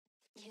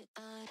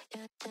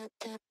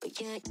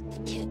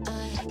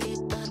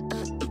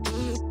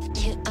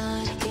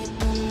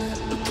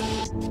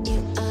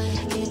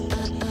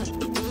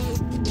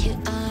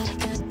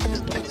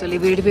Actually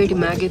వేడి వేడి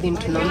Maggi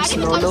తింటున్నాం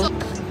స్నోలో.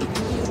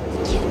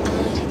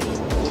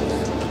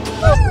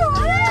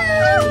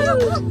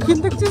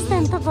 కిందకి చూస్తే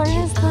ఎంత భయం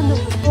వేస్తుంది.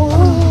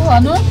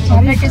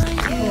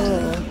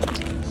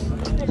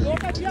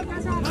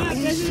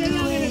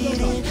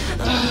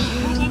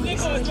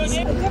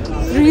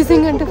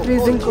 ఫ్రీజింగ్ అంటే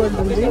ఫ్రీజింగ్ కోల్డ్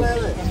ఉంది,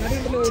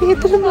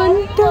 చేతులు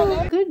మంట.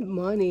 Good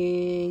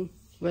morning,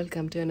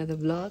 welcome to another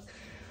vlog.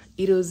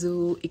 ఈరోజు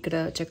ఇక్కడ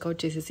చెక్అవుట్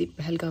చేసేసి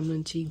పహల్గామ్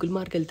నుంచి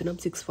గుల్మార్గ్ వెళ్తున్నాం.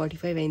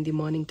 6:45 అయింది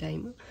మార్నింగ్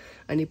టైం.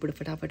 అండ్ ఇప్పుడు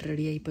ఫటాఫట్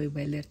రెడీ అయిపోయి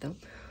బయలుదేరుతాం.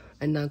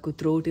 అండ్ నాకు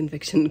థ్రోట్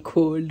ఇన్ఫెక్షన్,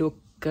 కోల్డ్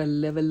ఒక్క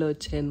లెవెల్లో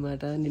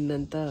వచ్చాయన్నమాట.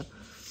 నిన్నంతా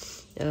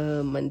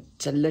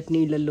చల్లటి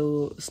నీళ్ళలో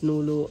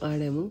స్నోలో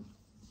ఆడాము.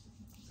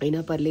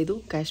 అయినా పర్లేదు,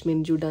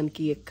 కాశ్మీర్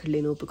చూడడానికి ఎక్కడ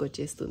లేని ఓపిక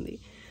వచ్చేస్తుంది.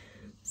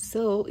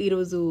 సో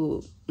ఈరోజు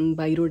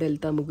బై రోడ్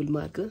వెళ్తాము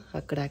గుల్మార్గ్.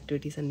 అక్కడ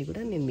యాక్టివిటీస్ అన్నీ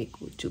కూడా నేను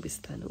మీకు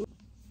చూపిస్తాను.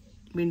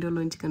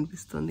 విండోలోంచి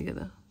కనిపిస్తుంది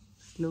కదా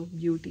స్నో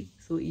బ్యూటీ.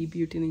 సో ఈ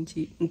బ్యూటీ నుంచి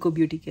ఇంకో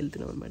బ్యూటీకి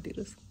వెళ్తున్నాం అనమాట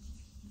ఈరోజు.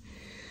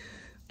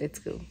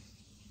 Let's go.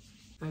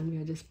 And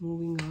we are just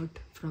moving out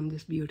from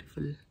this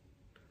beautiful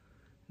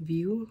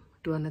view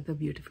to another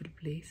beautiful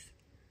place.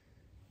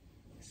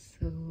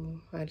 So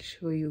I'll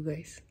show you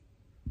guys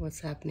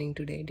what's happening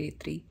today, day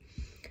 3.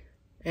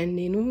 And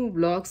నేను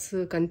వ్లాగ్స్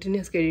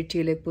కంటిన్యూస్గా ఎడిట్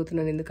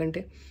చేయలేకపోతున్నాను,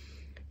 ఎందుకంటే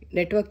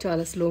నెట్వర్క్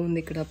చాలా స్లో ఉంది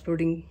ఇక్కడ.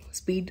 అప్లోడింగ్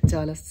స్పీడ్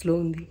చాలా slow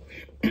ఉంది.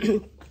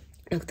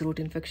 నాకు థ్రోట్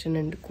ఇన్ఫెక్షన్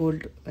అండ్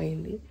కోల్డ్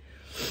అయింది.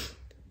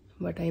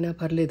 బట్ అయినా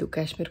పర్లేదు,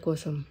 కాశ్మీర్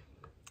కోసం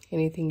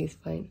ఎనీథింగ్ ఈజ్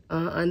ఫైన్.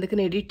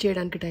 అందుకని ఎడిట్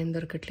చేయడానికి టైం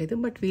దొరకట్లేదు.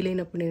 బట్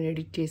వీలైనప్పుడు నేను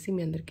ఎడిట్ చేసి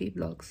మీ అందరికీ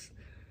వ్లాగ్స్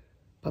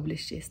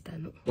పబ్లిష్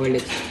చేస్తాను.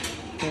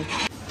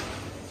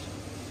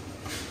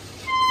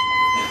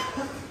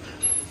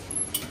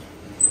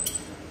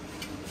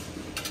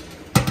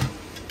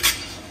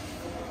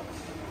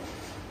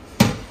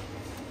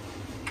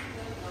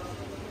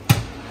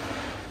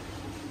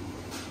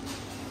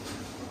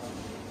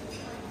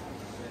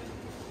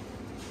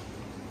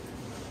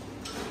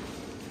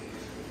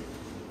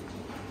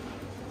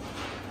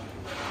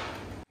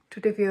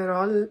 Today we are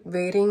all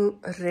wearing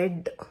red.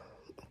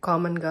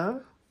 కామన్గా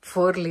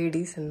 4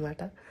 లేడీస్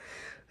అనమాట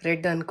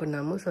రెడ్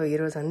అనుకున్నాము. సో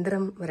ఈరోజు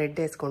అందరం రెడ్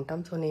వేసుకుంటాం.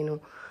 సో నేను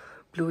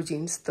బ్లూ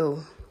జీన్స్తో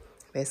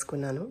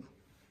వేసుకున్నాను.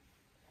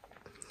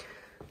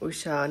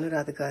 ఉషా,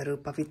 అనురాధ గారు,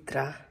 పవిత్ర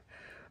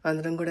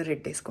అందరం కూడా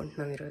రెడ్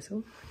వేసుకుంటున్నాం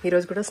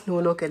ఈరోజు కూడా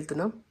స్నోలోకి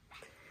వెళ్తున్నాం.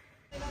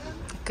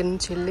 ఇక్కడి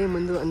నుంచి వెళ్ళే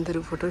ముందు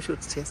అందరూ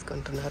ఫోటోషూట్స్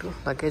చేసుకుంటున్నారు.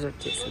 లగేజ్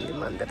వచ్చేసింది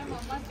మా అందరిది.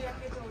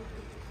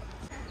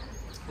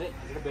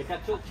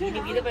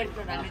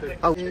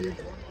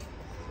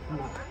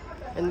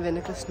 అండ్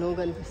వెనక స్నో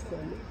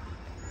కనిపిస్తుంది.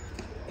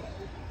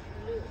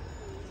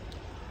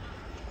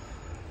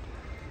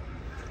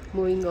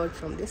 Moving out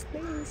from this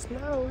place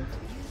now.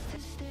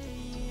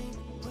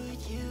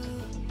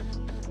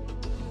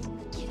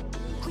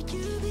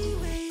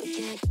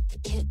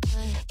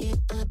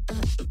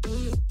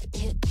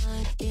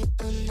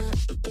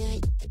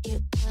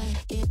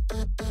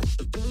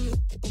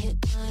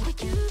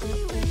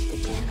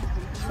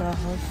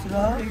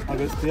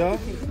 Agastya,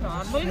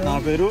 నా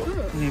పేరు,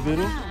 నీ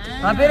పేరు?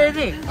 నా పేరు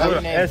ఏది?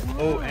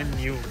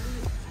 SONU.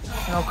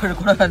 ఒక్కడు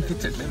కూడా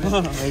కనిపించట్లేదు.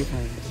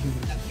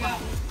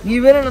 నీ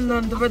పేరే నందు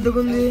అంత పెద్దగా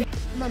ఉంది.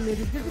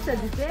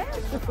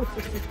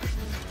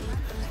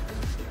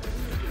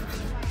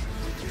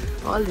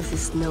 All this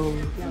is snow.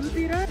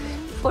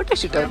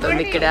 Photoshoot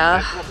అవుతుంది ఇక్కడ.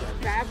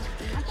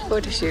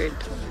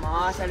 ఫోటోషూట్ మా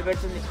సైడ్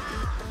పెడుతుంది.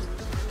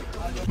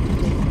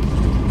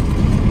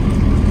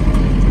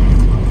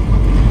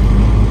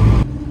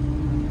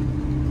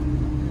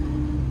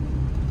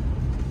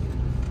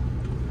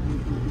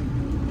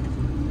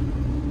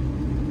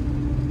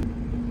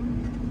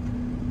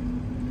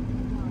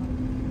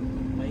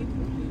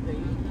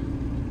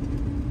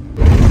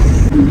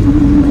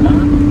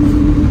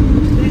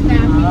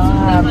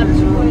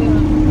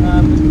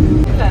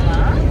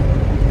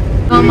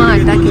 పుల్వామా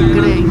అటాక్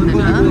ఇక్కడే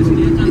అయిందన్న.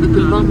 ఇది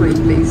పుల్వామా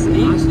ప్లేస్,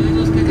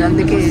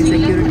 అందుకే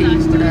సెక్యూరిటీ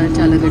కూడా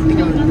చాలా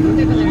గట్టిగా ఉంది.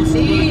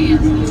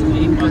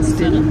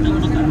 ఇంట్రెస్టెడ్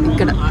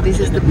ఇక్కడ.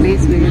 This is the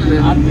place where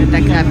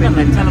attack happened.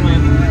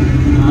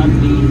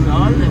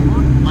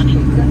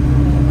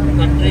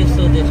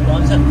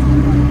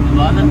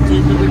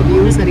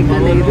 View సరిగ్గా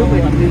లేదు,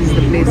 but this is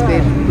the place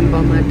where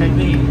Pulwama attack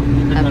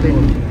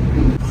happened.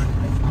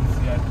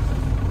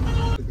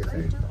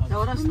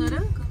 ఎవరు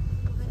వస్తున్నారు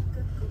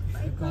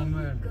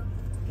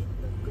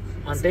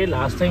అంటే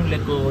లాస్ట్ టైం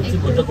లెక్క వచ్చి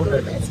గుద్దకుండా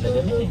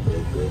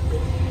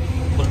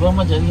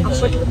పుల్వామా జరిగింది.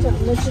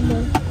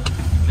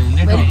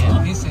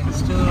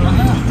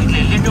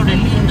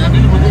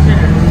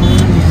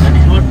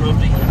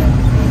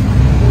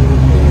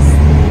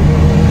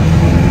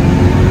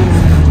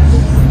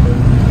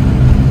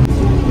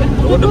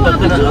 రోడ్డు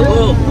పక్కన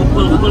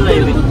కుప్పలు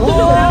అయ్యి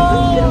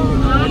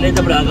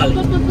వెళ్ళేటప్పుడు ఆగాలి.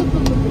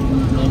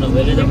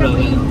 వెళ్ళేటప్పుడు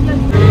ఆగాలి.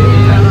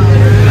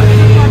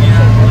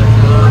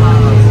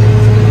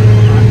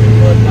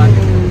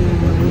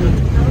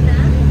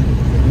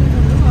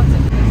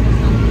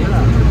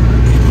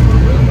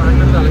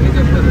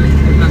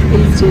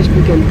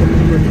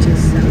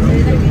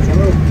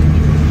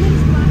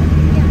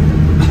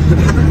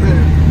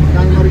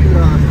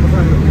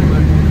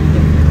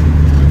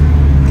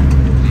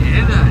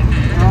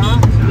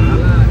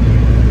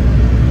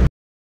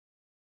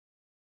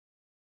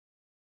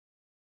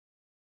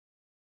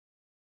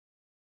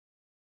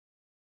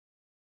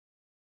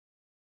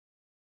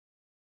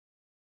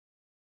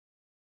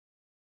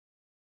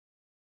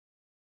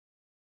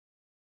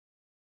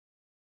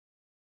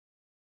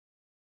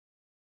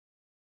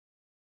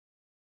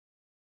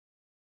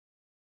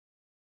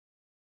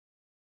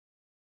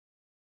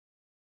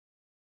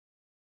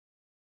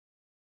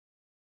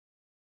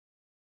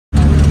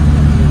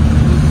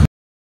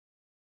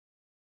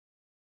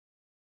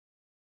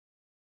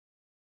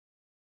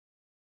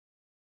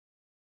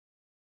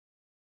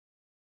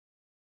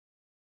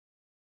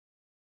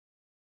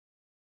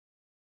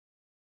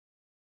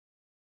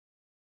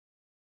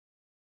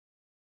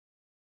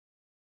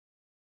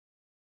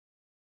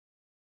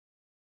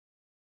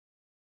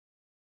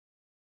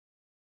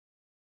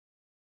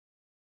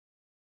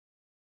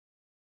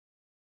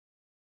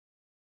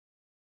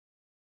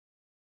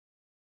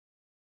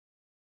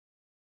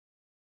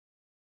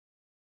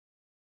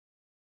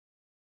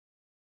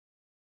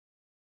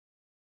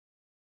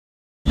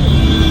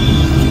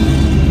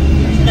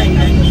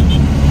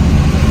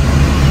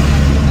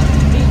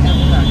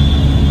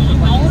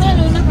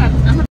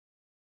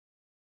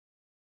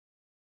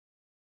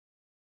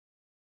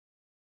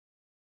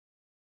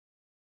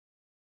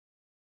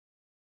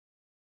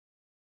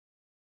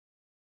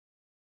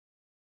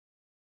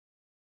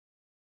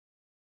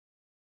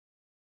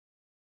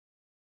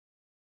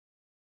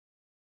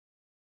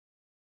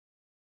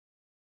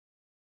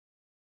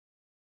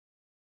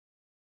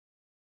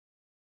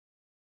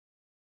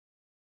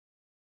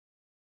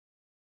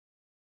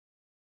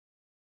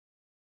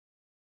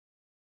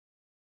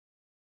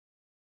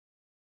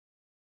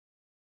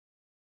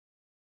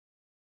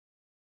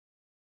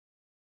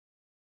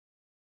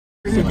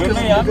 రివర్స్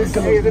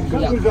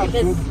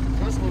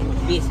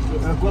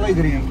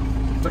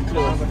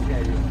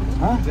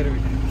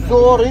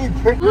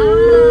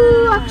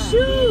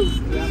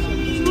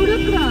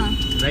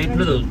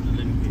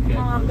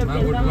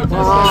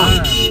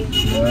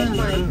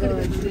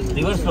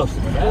లో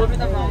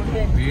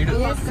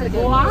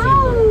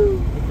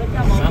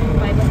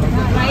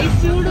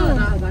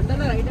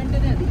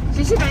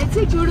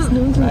చూడు చూడు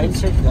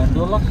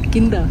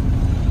కింద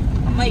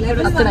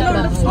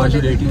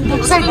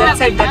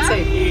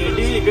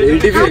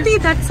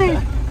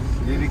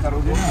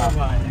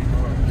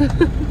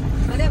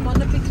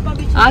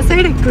ఆ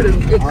సైడ్ ఎక్కువ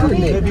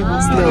చూడు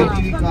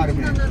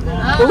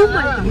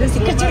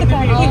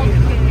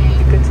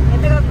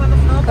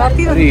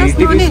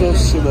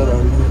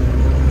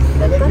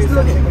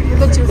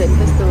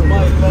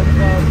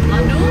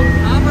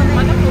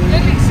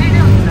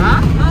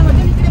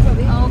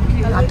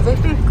ఎంత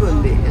అటువైపు ఎక్కువ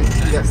ఉంది.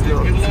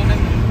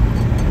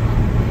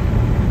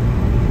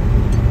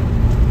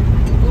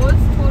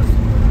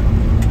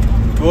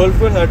 గోల్డ్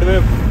ఫోర్స్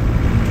అటువైపు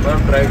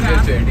మనం డ్రైవ్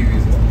చేయండి.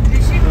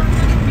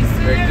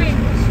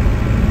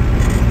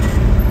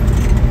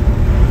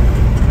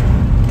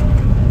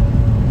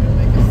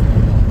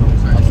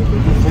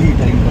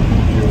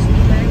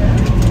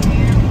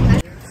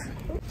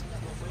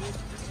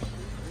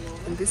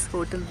 In this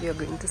hotel we are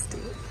going to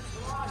stay.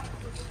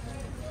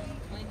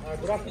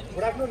 Good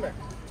afternoon, ma'am.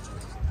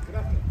 Good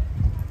afternoon.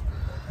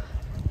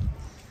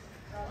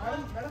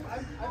 Madam,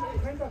 I'm a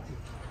friend of you.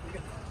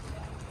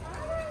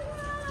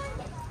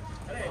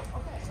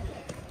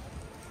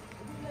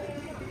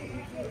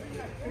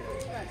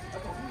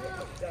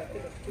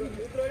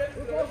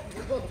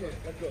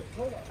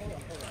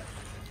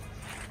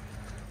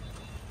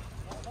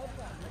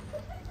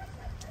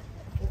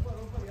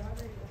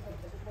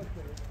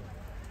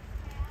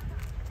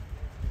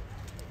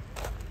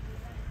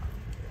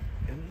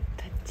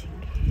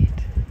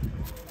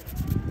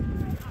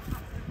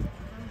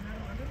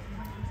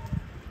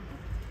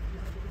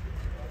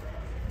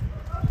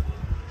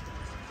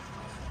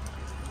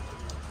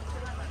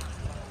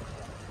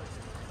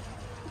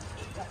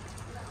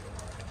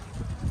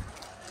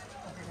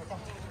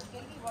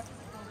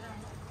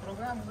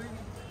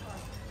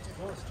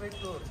 Go straight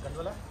to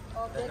Gondola.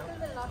 Vehicle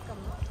will not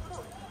come.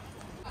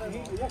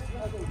 Yes.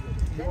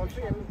 You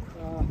also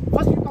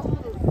first you come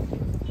to.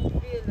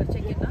 We'll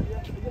check in.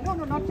 No,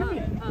 not check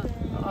in.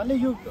 Only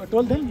you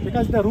told them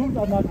because the rooms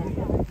are not.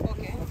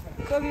 Okay.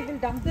 So we will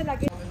dump the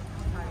luggage.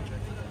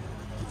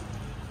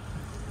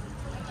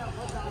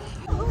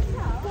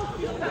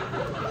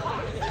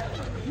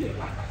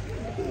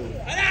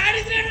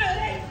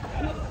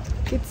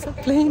 It's a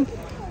plane.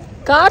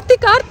 Karthi!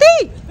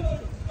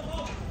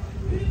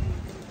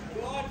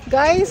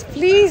 Guys,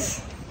 please!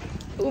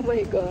 Oh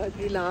my god,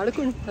 వీళ్ళు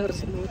ఆడుకుంటున్నారు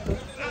స్నోతో.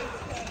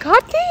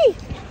 Karthi!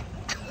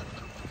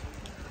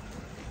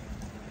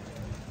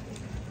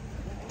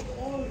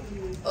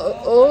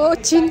 Oh,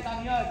 chin!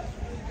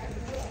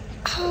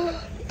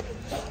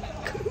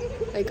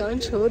 I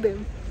can't show them.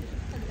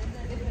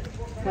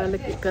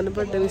 వాళ్ళకి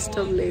కనపడడం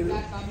ఇష్టం లేదు,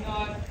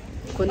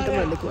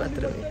 కొంతమందికి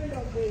మాత్రమే.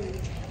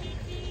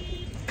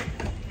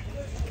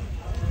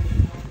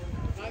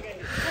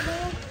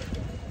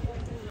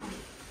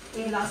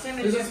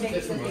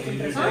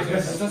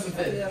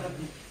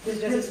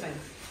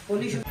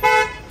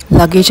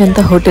 Luggage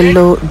అంతా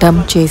హోటల్లో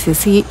డంప్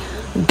చేసేసి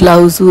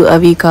గ్లౌజ్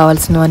అవి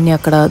కావాల్సినవన్నీ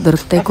అక్కడ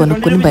దొరుకుతాయి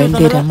కొనుక్కొని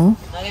బయలుదేరాము.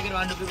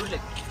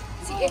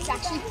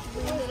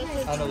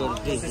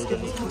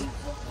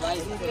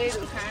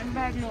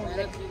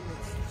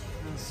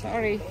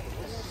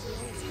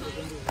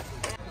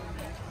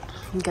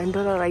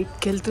 గంటలో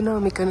రైట్కి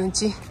వెళ్తున్నాం ఇక్కడ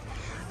నుంచి.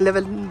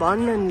 లెవెల్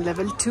 1 అండ్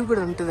లెవెల్ 2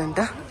 కూడా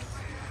ఉంటుందంట.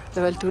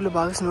 లెవెల్ 2లో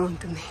బాగా స్నో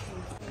ఉంటుంది.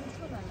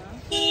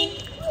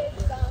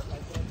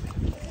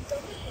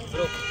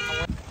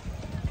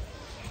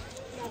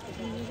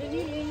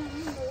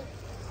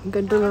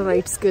 గంటలో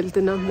రైట్స్కి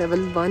వెళ్తున్నాం.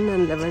 లెవెల్ 1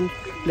 అండ్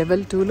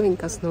లెవెల్ 2లో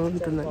ఇంకా స్నో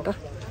ఉంటుందంట.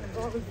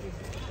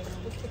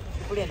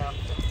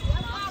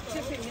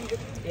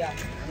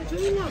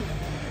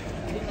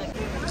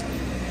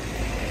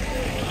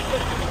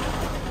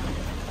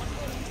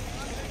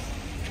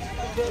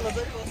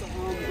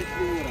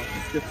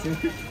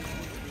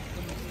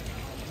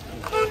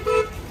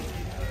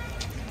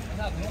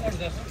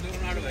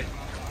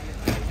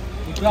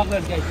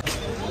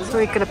 సో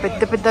ఇక్కడ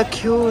పెద్ద పెద్ద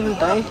క్యూ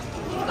ఉంటాయి.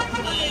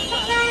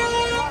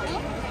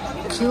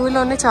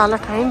 క్యూలోనే చాలా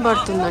టైం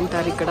పడుతుంది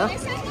అంటారు ఇక్కడ.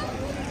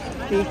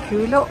 ఈ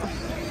క్యూలో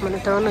మన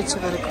టర్న్ వచ్చే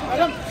వరకు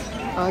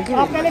ఆగి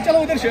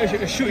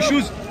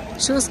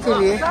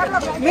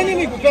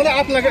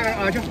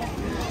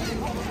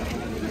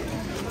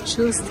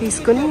షూస్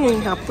తీసుకుని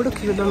అప్పుడు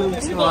క్యూలో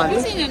నిల్చోవాలి.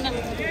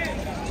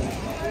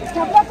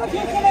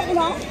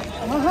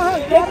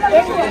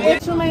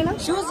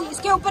 शूज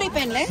इसके ऊपर ही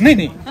पहन ले.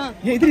 नहीं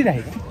ये इधर ही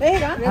रहेगा.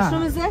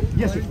 Restroom is there.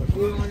 यस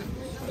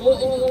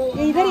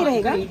ये इधर ही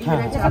रहेगा.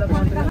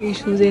 ఈ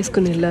షూస్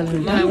వేసుకుని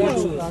వెళ్ళాలంట.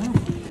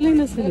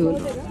 అసలు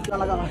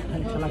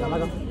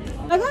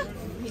लगा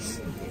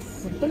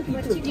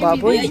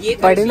బాబోయ్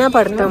పడినా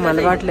పడతాం,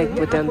 అలవాటు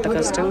లేకపోతే. అంత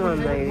కష్టంగా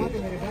ఉన్నాయి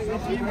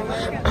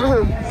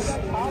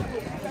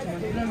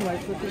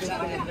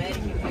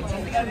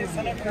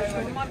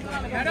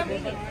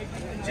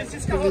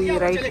ఇది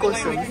రైట్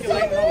కోసం.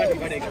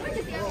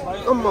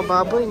 అమ్మ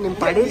బాబోయ్, నేను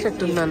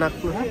పడేటట్టున్నా,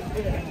 నాకు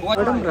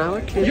పడడం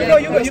రావట్లేదు.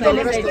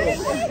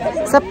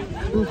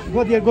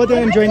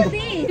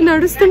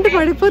 నడుస్తుంటే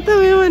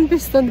పడిపోతామేమో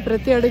అనిపిస్తుంది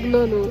ప్రతి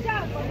అడుగులోను.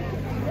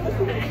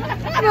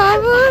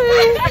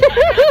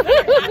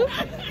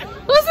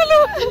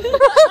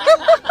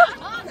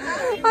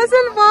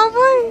 అసలు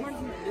బాబోయ్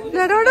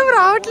నడవడం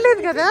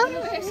రావట్లేదు కదా.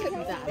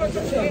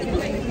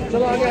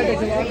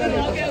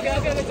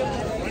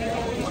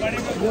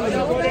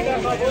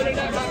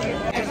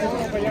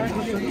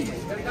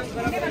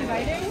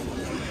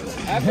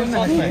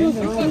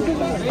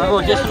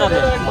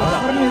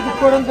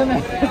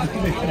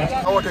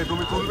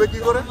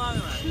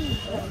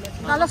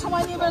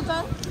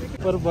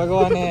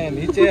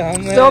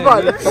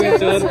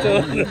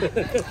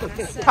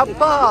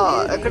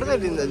 ఎక్కడ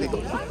తెలియదు అది.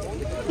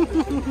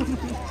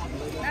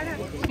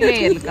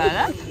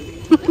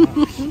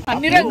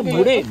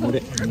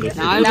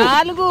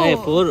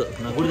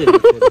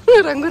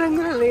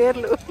 రంగురంగుల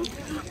లేయర్లు.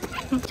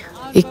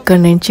 ఇక్కడ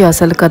నుంచి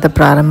అసలు కథ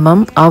ప్రారంభం.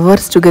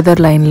 అవర్స్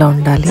టుగెదర్ లైన్ లో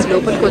ఉండాలి.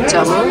 లోపలికి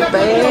వచ్చాము.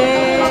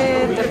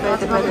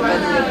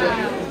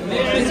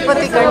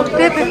 తిరుపతి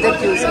కంటే పెద్ద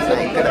క్యూస్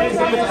ఉన్నాయి ఇక్కడ.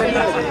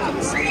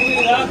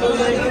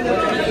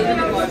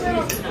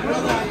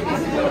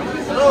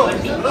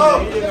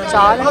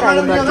 చాలా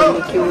టైం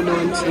పడుతుంది క్యూ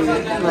నుంచి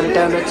మన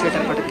టర్న్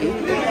వచ్చేటప్పటికి.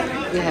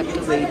 We have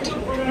to wait.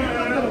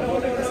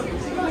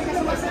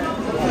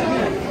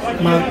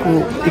 మాకు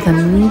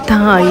ఇదంతా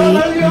అయ్యి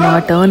మా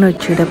టర్న్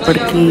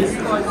వచ్చేటప్పటికి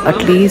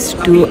at least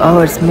 2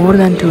 hours, more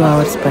than 2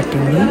 hours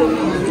పట్టింది.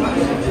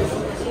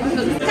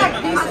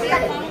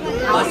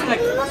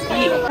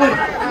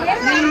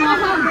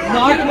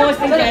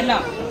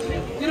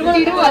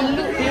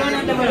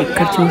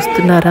 ఇక్కడ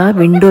చూస్తున్నారా,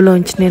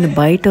 విండోలోంచి నేను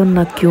బయట ఉన్న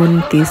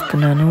క్యూని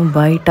తీస్తున్నాను.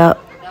 బయట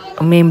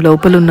మేము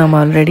లోపల ఉన్నాము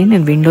ఆల్రెడీ,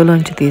 నేను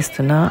విండోలోంచి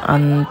తీస్తున్నా.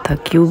 అంత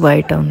క్యూ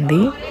బయట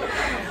ఉంది.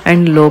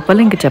 అండ్ లోపల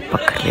ఇంక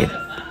చెప్పక్కర్లేదు,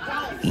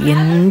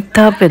 ఎంత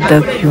పెద్ద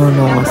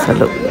క్యూనో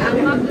అసలు.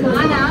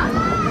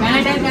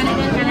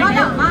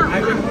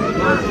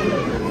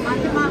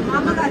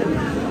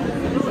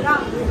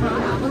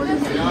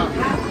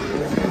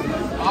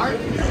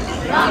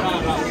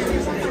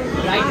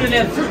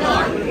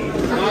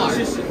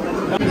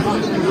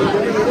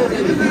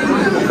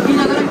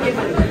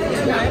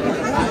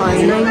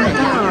 పైన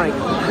ఇంకా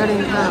ఇక్కడ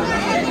ఇంకా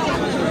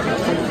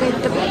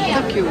పెద్ద పెద్ద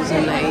క్యూస్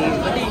ఉన్నాయి.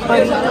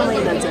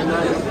 విపరీతమైన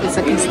జనాలు,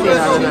 ఇసకిస్తే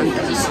రావాలంట.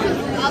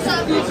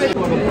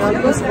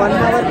 ఆల్మోస్ట్ 1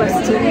 hour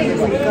పడుతుంది.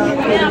 ఇంకా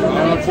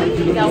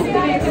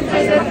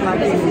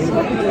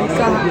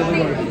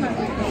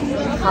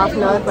హాఫ్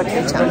అన్ అవర్ పట్టే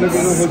chance.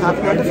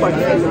 Half an hour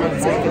 45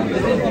 minutes.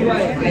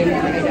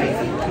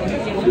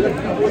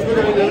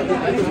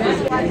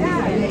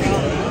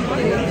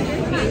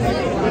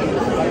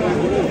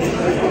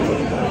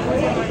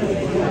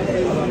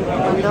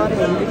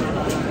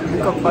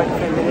 ఇంకొక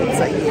 45 minutes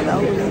అయ్యేలా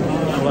ఉంది.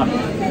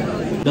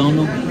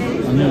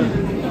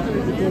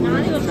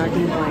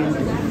 Starting point.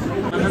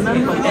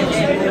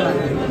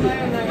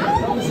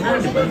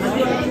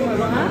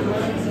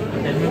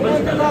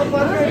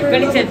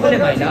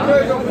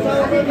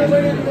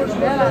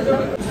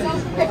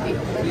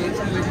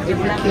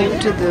 Came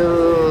to the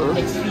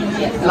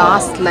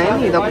last line.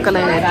 ఇది ఒక్క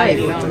లైన్ అయితే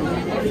అయిపోతుంది.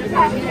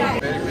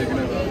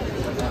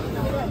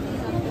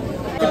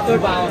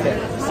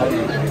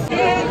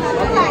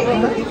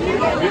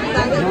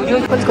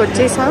 లోపలికి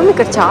వచ్చేసాం.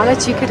 ఇక్కడ చాలా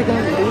చీకటిగా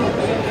ఉంది.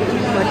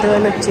 మా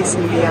టర్న్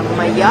వచ్చేసింది.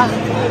 అమ్మయ్యా,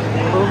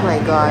 ఓ మై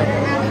గాడ్.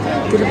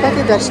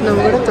 తిరుపతి దర్శనం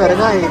కూడా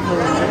త్వరగా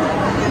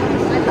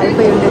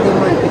అయిపోయి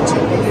ఉండేదేమో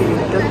అనిపించింది.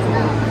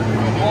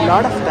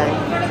 Lot of time.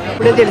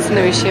 ఇప్పుడే తెలిసిన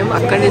విషయం,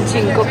 అక్కడి నుంచి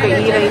ఇంకొక ఈ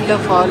లైన్లో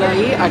ఫాలో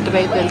అయ్యి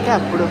అటువైపు వెళ్తే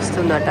అప్పుడు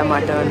వస్తుందట మా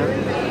టర్న్.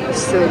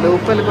 సో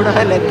లోపల కూడా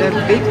లెదర్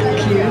బిగ్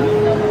క్యూ.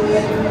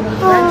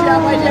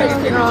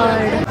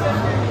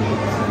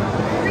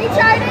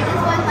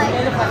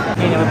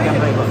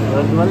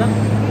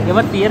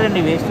 ఎవరు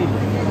తీయరండి, waste.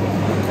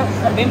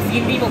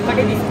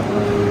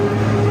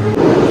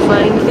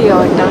 Finally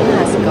hour turn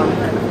has come.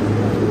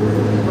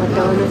 మా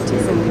టర్న్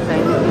వచ్చేసింది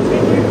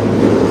ఫైనలీ.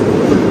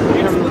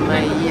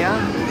 అయ్యా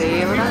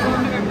దేవుడా,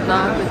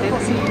 నాకు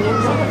తెలిసి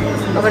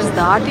 2 hours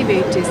దాటి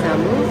వెయిట్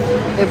చేశాము.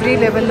 ఎవ్రీ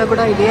లెవెల్లో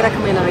కూడా ఇదే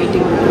రకమైన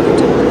వెయిటింగ్ ఉంటుందని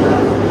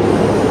చెప్తున్నారు.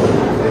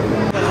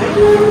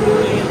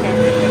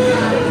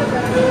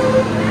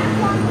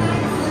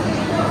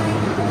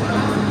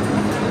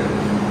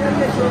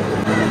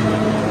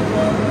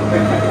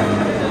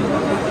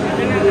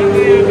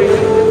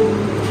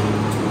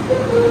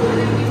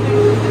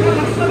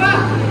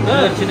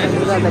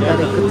 అనురాధ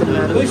గారు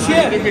ఎక్కుతున్నారు.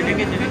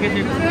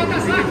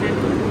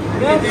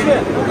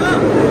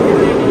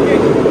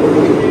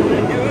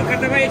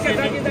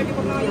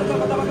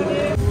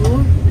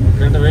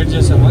 వెయిట్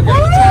చేసామా?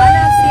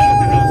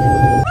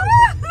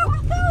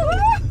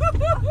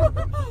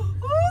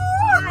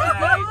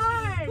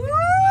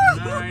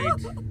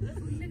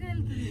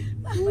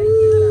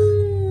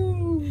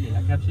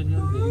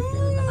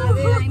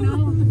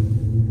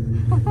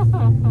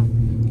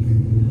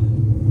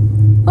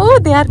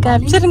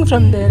 క్యాప్చరింగ్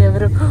ఫ్రమ్ దేర్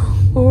ఎవరు.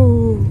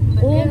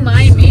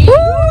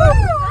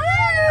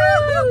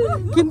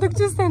 కిందకి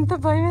చూస్తే ఎంత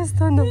భయం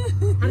వేస్తుందో.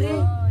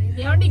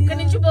 ఇక్కడ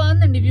నుంచి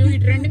బాగుందండి వ్యూ.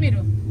 ఇటు రండి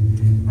మీరు.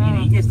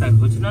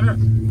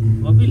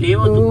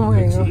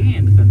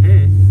 ఎందుకంటే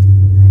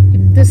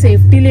ఇంత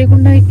సేఫ్టీ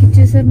లేకుండా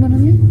ఎక్కిచ్చేసారు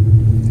మనల్ని.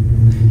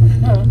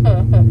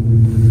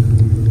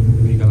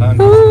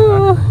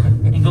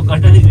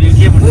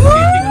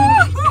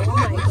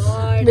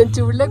 నేను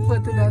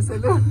చూడలేకపోతున్నా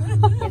అసలు.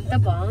 ఎంత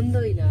బాగుందో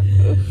ఇలా.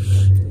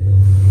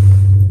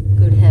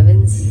 Good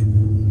heavens.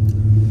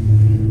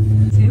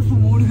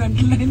 3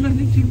 గంటల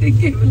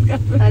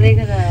అదే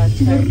కదా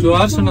 2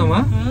 hours ఉన్నామా?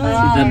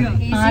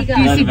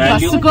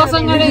 బస్సు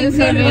కోసం కూడా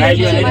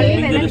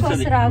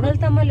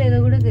రాగలుగుతామో లేదో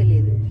కూడా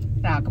తెలియదు.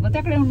 రాకపోతే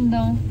అక్కడే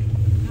ఉందాం.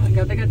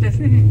 గట్ట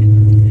కట్టేసి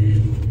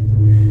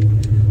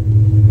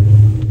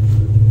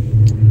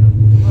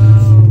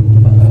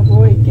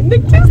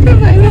కిందకి చూస్తే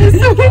భయం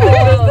వేస్తుంది.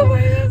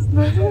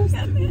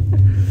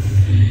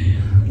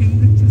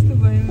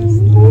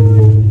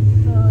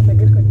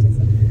 దగ్గరికి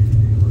వచ్చేసాం.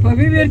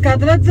 పవి మీరు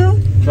కదలొద్దు.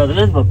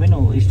 చదవలేదు పప్పి,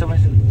 నువ్వు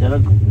ఇష్టమైన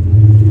జరగకు.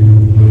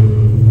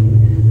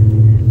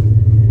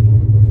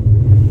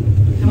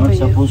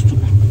 Suppose to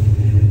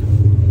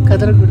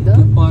కదలకూడదా?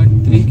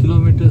 2.3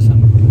 kilometers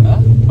అనుకుంటా.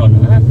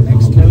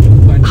 నెక్స్ట్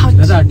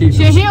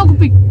శేషి ఒక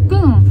పిక్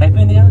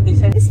అయిపోయింది కదా,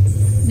 తీసేది.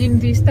 నేను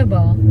తీస్తా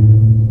బా.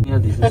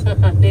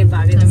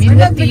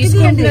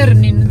 తీసుకుంటున్నారు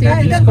నిన్ను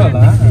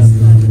తీసుకోవాలా?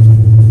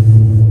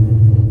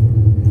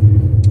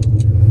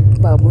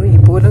 బాబు. ఈ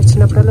పూలు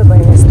వచ్చినప్పుడల్లా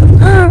భయం వేస్తాం.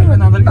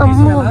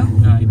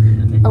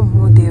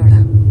 అమ్మో దేవుడా.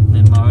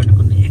 నేను మా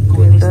వాడుకుని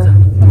ఎక్కువ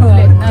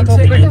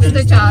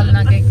చాలు,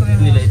 నాకు ఎక్కువ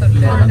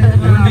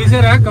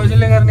తీసారా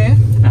కౌశల్య గారిని?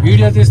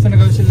 వీడియో తీస్తున్న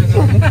కౌశల్య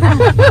గారిని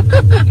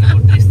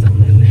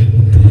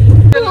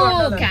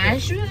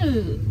క్యాషువల్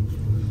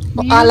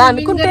అలా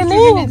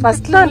అనుకుంటేనే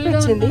ఫస్ట్ లో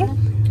అనిపించింది.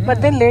 బట్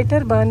దెన్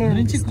లేటర్ బాగానే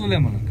నుంచి కూలే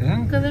మనకు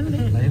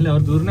లైన్లో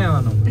ఎవరు దూరనే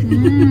మనం.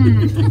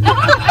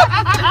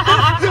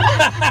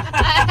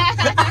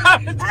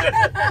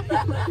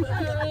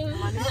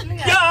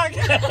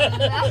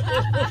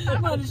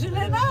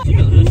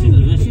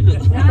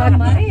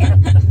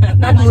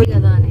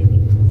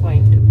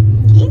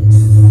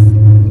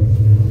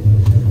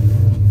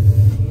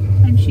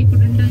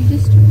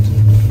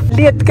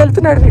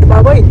 ఎత్తుకెళ్తున్నాడు వీడు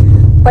బాబాయ్,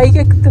 పైకి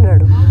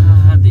ఎక్కుతున్నాడు.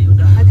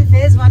 అది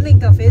phase 1,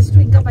 ఇంకా phase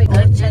 2 ఇంకా పైకి.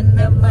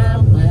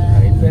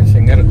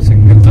 సింగర్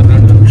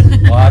తన్నాడు.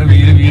 వారు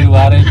వీరు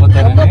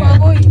వారైపోతారని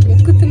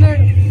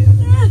ఎక్కుతున్నాడు.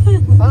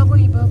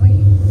 బాబోయ్ బాబోయ్.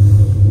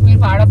 మీరు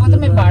పాడపోతే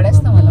మేము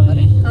పాడేస్తాం అలా.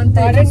 మరి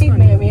పాడండి,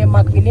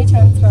 మాకు వినే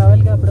ఛాన్స్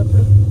రావాలిగా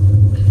అప్పుడప్పుడు.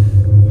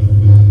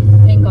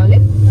 ఏం కావాలి?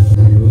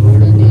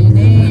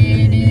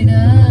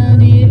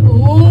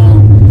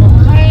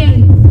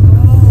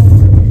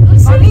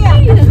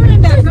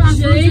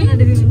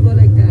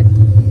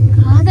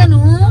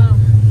 కాదను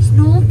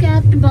స్నో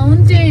క్యాప్డ్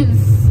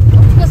మౌంటైన్స్.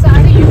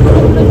 ఒక్కసారి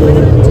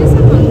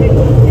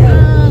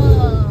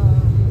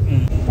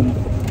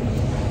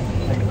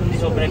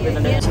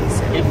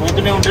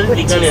పోతూనే ఉంటుంది,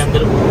 దిగాలి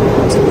అందరూ.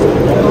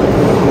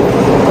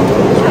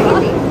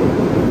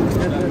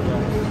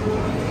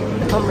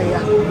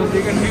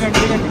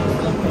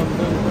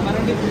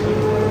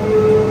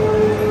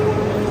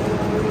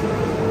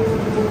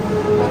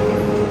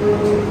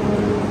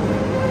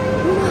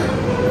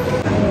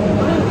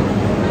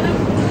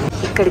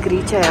 ఇక్కడికి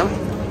రీచ్ అయ్యాం.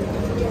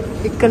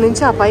 ఇక్కడ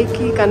నుంచి ఆ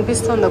పైకి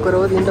కనిపిస్తుంది ఒక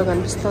రోజు. దీంట్లో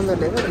కనిపిస్తుందో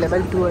లేదో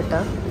level 2 అట.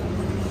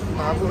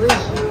 బాబోయ్,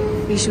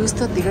 ఈ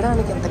షూస్తో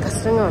దిగడానికి ఎంత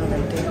కష్టంగా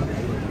ఉందంటే.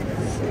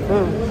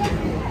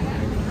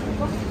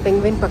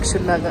 పెంగ్విన్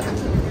పక్షుల్లాగా.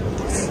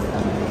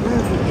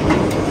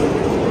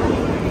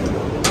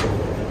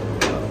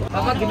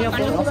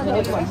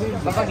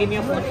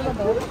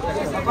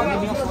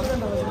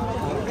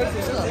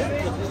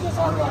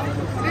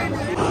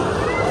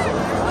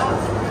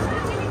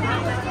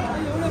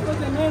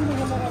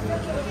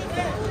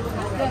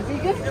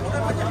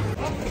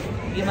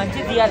 ఈ మంచి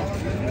తీయాలి.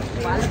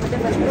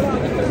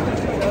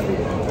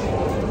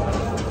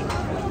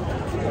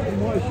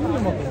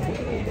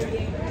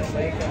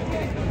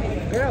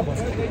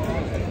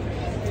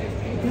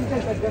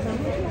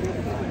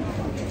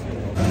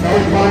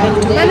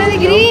 మనది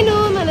గ్రీన్,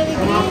 మనది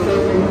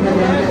గ్రీన్.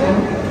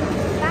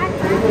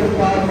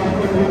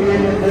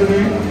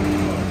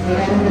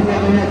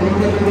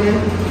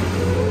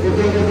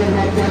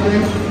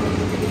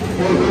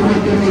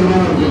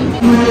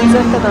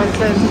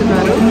 దాంట్లో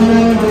వెళ్తున్నారు.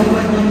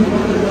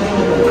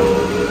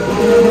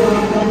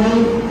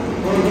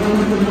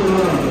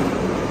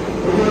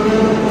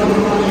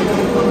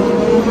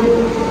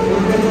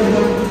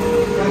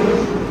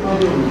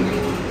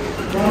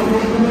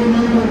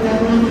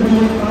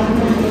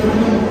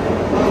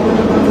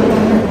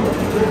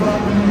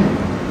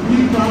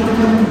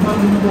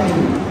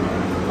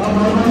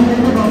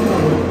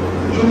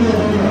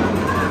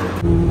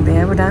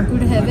 దేవుడా,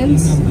 గుడ్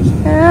హెవెన్స్.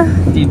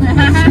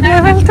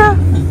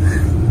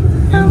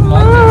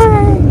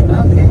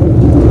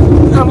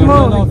 అమ్మో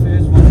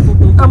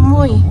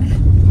అమ్మోయ్.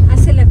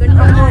 అసలు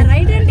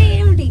రైట్ అంటే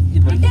ఏమిటి?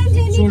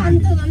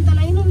 అంత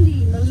లైన్ ఉంది.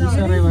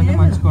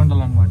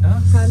 కొండలన్నమాట.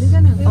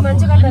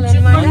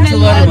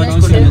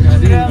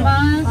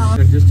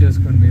 అడ్జస్ట్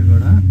చేసుకోండి మీరు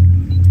కూడా.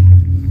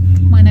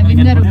 మన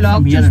విన్నర్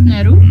బ్లాగ్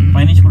చూస్తున్నారు.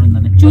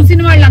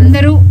 చూసిన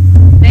వాళ్ళందరూ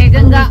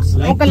వేగంగా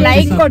ఒక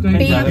లైక్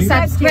కొట్టి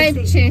సబ్స్క్రైబ్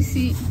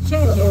చేసి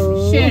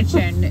షేర్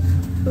చేయండి.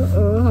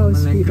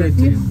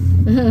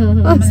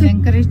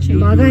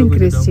 బాగా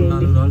ఎంకరేజ్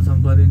చేయండి.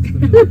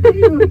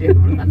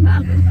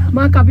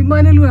 మాకు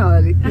అభిమానులు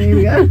కావాలి.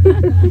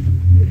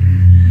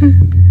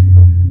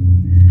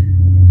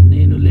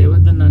 నేను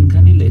లేవద్దన్నాను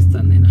కానీ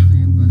లేస్తాను.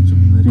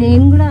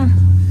 నేను కూడా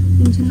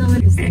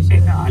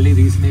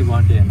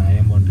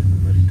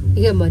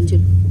ఇక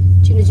మంచులు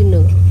చిన్న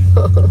చిన్నగా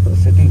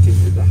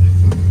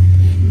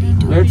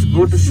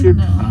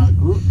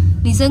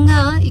నిజంగా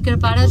ఇక్కడ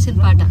పాడాల్సిన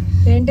పాట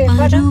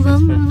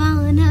పరువం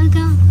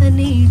వానగా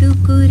నీడు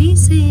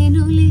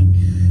కురిసేనులే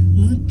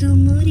ముద్దు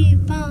మురి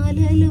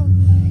పాలలో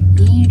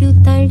ఈడు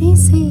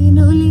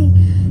తడిసేనులే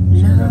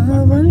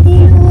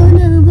రావడిలోన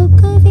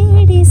ఒక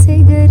వేడి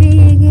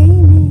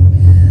సెగరేగేనే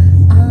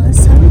ఆ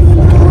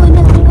సడిలోన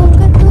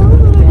ఒక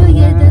తోడు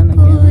ఎద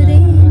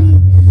కోరేనే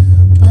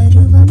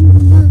పరువం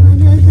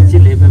వానగా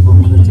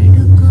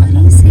నీడు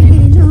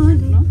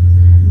కురిసేనులే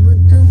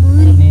ముద్దు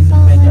మురి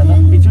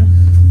పాలలో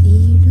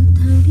ఈడు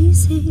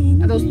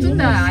తడిసేనులే. అది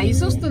వస్తుందా?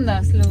 ఐస్ వస్తుందా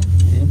అసలు?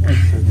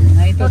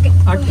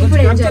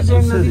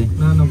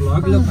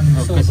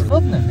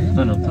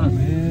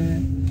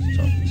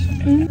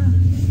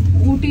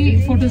 ఊటీ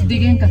ఫొటోస్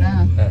దిగాం కదా,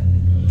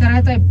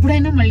 తర్వాత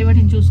ఎప్పుడైనా మళ్ళీ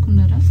వాటిని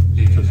చూసుకున్నారా?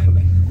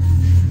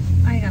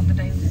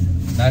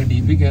 నాకు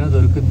డీపీకి ఏదో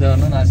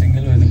దొరుకుద్దామని నా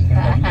సింగిల్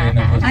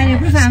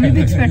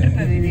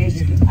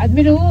అది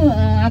మీరు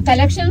ఆ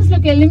కలెక్షన్స్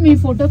లోకి వెళ్ళి మీ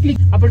ఫోటో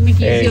క్లిక్ అప్పుడు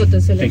మీకు ఈజీ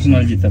అవుతుంది సెలెక్షన్.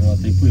 టెక్నాలజీ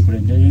తర్వాత ఇప్పుడు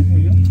ఎంజాయ్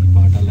చేయండి.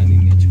 పాఠాలన్నీ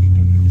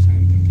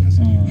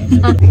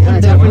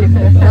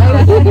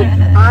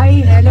హాయ్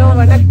హలో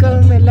వణక్కం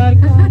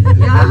ఎల్లార్కం.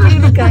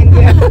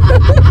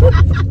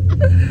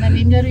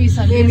 నన్ను ఈ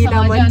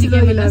సమాజానికి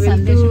ఏమైనా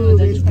సందేశం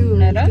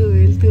వదలుచుకుంటున్నారా?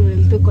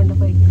 వెళ్తూ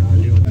కొండపైకి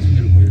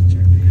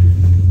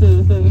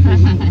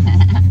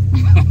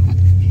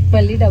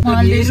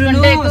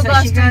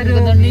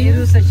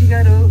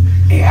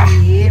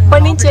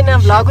ఎప్పటి నుంచైనా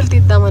వ్లాగులు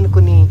తీద్దాం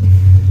అనుకుని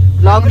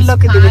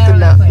వ్లాగుల్లోకి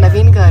దిగుతున్నా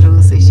నవీన్ గారు,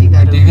 శశి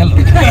గారు.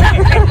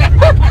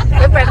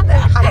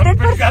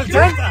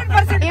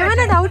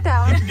 ఏమైనా డౌటా?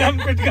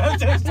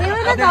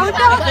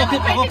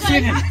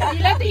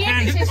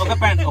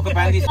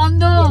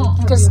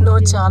 స్నో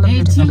చాలా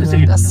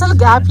అస్సలు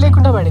గ్యాప్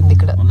లేకుండా పడింది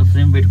ఇక్కడ.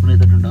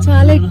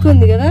 చాలా ఎక్కువ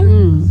ఉంది కదా,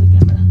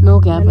 నో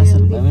గ్యాప్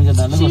అసలు.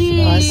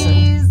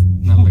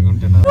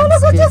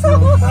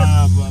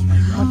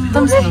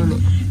 మొత్తం స్నోనే,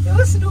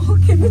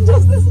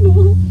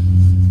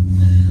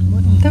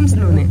 మొత్తం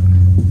స్నోనే.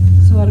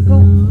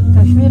 స్వర్గం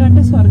కాశ్మీర్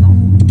అంటే స్వర్గం.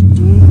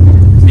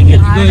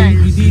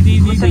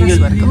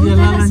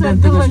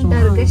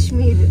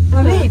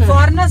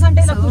 ఫారినర్స్ అంటే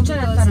ఇలా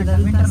కూర్చొని వెళ్తారంట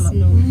వింటర్ లో.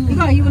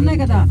 ఇగో ఇవి ఉన్నాయి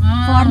కదా,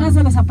 ఫారినర్స్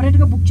అలా సెపరేట్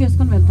గా బుక్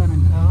చేసుకుని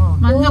వెళ్తారంట.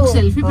 మనకి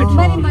సెల్ఫీ పెట్టి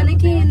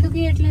మనకి ఎందుకు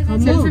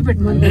సెల్ఫీ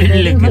పెట్టి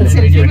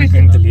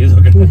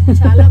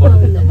చాలా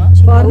బాగుంది.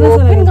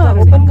 ఓపెన్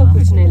గా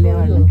కూర్చొని వెళ్ళే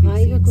వాళ్ళకి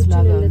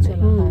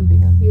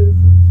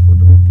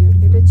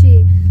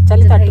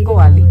చలి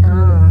తట్టుకోవాలి.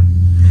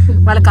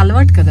 వాళ్ళకి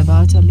అలవాటు కదా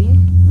బాగా చలి.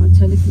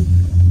 చలికి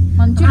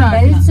మంచి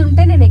బెల్ట్స్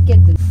ఉంటే నేను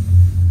ఎక్కేద్దు.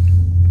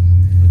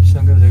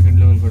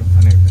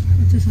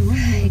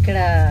 ఇక్కడ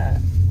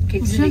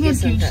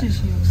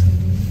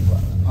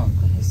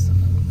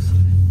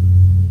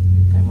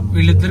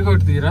వీళ్ళిద్దరికి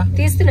ఒకటి తీరా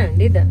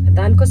తీస్తున్నాండి,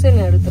 దానికోసం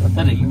నేను అడుగుతున్నా.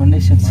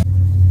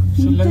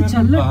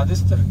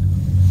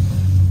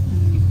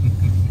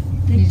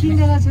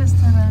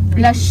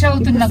 బ్లష్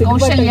అవుతున్న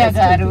కౌశల్య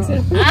గారు.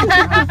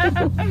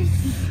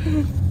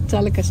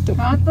 చాలా కష్టం.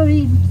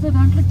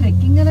 దాంట్లో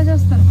ట్రెక్కింగ్ ఎలా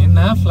చేస్తారు? నిన్న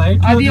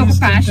ఫ్లైట్ అది ఒక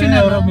ఫ్యాషన్.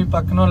 ఎవరో మీ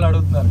పక్కన వాళ్ళు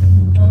అడుగుతున్నారు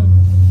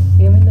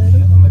ఏమన్నారు?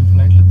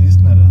 ఫ్లైట్ లో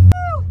తీస్తున్నారా?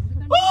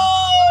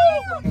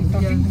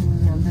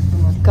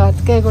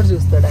 కార్తికేయ కూడా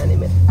చూస్తాడు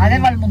అనిమే. అదే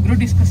వాళ్ళు ముగ్గురు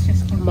డిస్కస్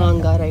చేసుకుంటారు.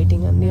 మాంగా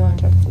రైటింగ్ అన్ని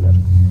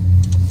మాట్లాడుతున్నారు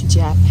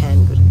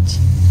జాపాన్ గురించి.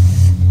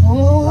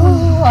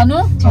 అను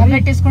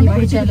పెట్టేసుకోండి.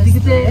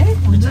 దిగితే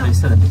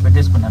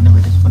పెట్టేసుకోండి, అన్ని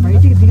పెట్టేసుకోండి.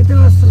 బయటికి దిగితే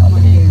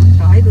వస్తుంది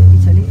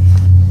చలి.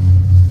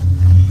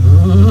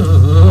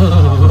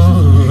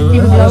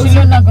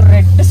 నాకు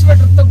రెడ్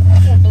స్వెటర్ తో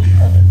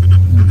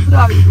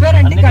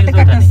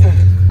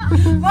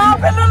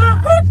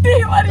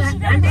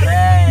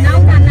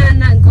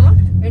అనుకో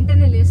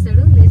వెంటనే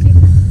లేస్తాడు. లేచి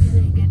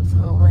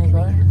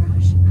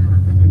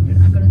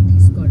అక్కడ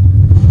తీసుకోండి.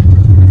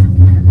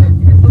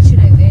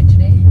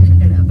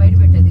 బయట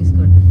పెట్టా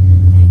తీసుకోండి.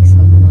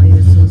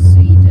 సో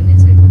స్వీట్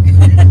అనేసి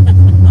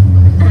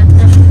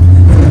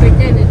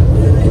పెట్టాను.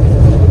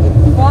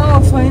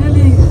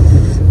 ఫైనలీ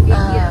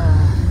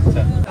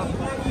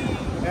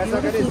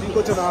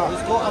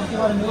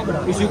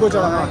इसी को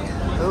चढ़ाना।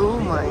 Oh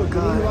my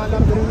God.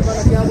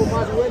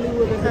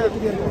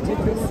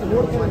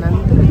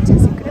 మనందరూ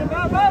వచ్చేసి ఇక్కడ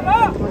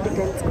కొంతమంది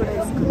టెంట్స్ కూడా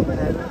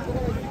వేసుకుంటున్నారు.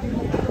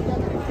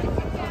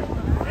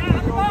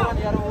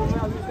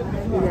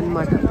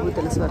 ఇదన్నమాట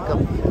భూతల స్వర్గం.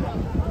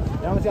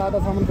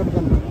 ज़्यादा सामान कट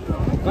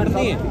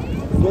करनी है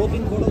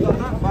 2-3 फोटो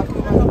करना बाकी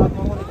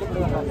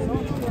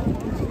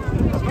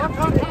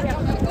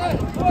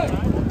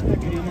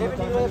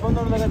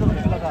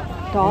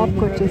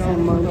టాప్కి వచ్చేసాం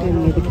మౌంటైన్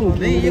మీదకి.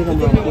 Highest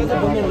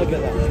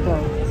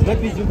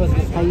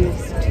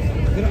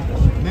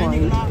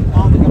point.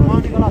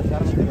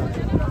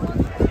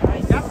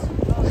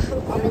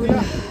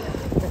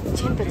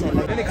 చెంత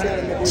ఫ్రీజింగ్.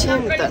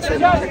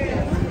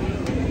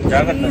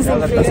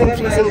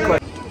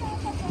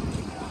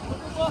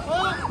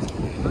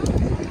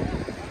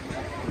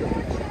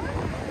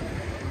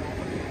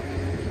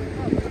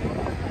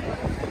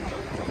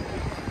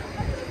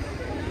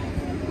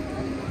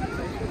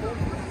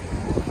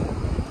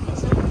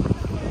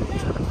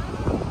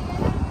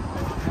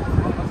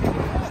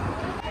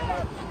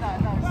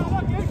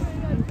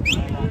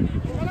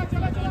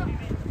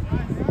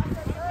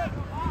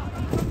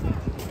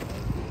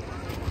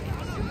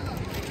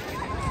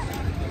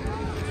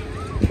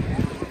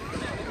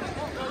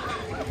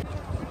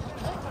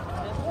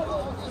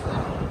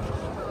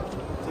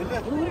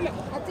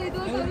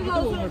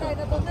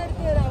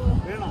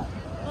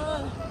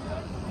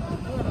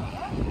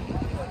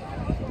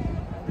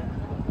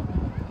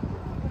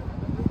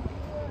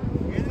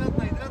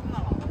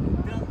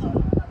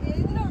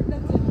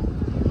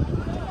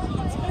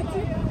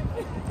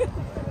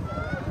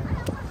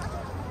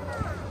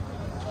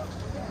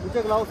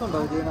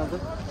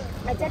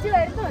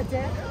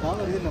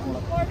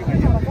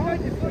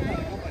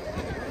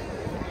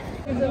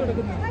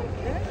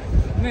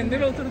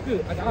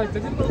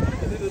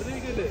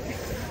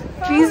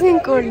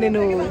 Freezing cold.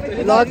 నేను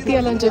లాక్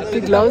తీయాలని చెప్పి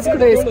గ్లౌజ్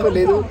కూడా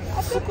వేసుకోలేదు.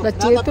 నా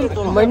చేతులు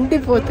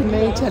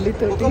మండిపోతున్నాయి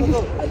చలితోటి.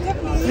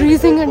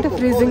 ఫ్రీజింగ్ అంటే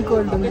ఫ్రీజింగ్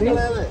కోల్డ్ ఉంది.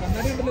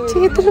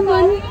 చేతులు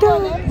మంట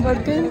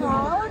పడితే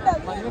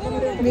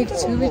మీకు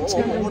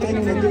చూపించాలంటే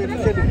నేను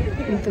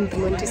ఇంత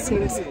మంచి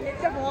సీన్స్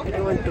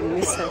ఎటువంటి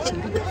మిస్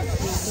యాక్చువల్లీ.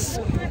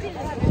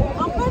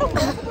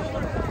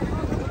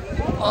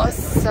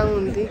 ఆసమ్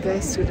ఉంది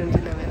గైస్, చూడండి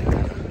నా వెనక.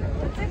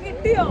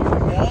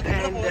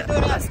 అండ్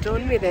ఆ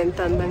స్టోన్ మీద ఎంత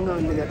అందంగా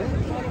ఉంది కదా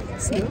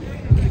snow.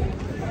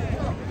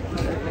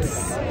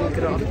 Big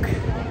rock.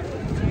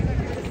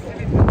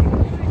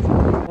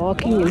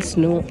 Walking in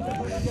snow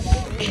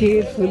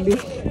carefully,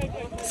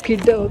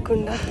 skid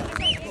అవ్వకుండా.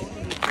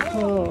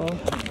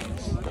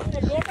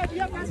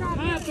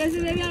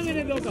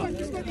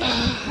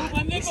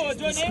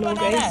 Snow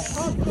guys.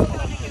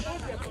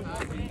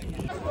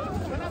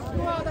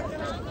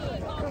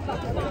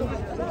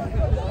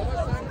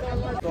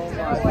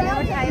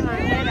 Whatever time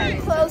I'm there,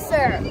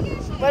 closer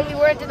when we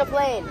weren't in a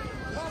plane.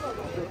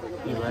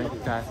 You like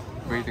that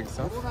waiting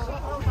stuff?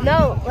 No,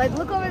 like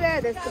look over there.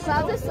 The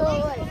clouds are so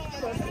like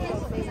close to the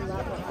plane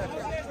level.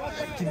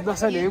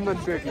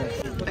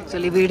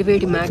 Actually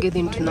వేడి Maggi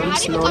తింటున్నాం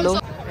స్నోలో.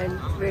 And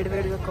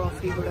వేడిగా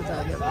coffee కూడా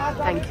తాగాం.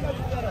 Thank you.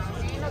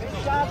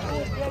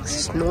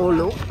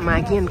 స్నోలో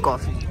Maggi and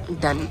coffee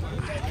done.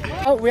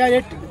 We are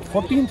at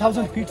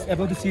 14,000 feet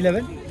above the sea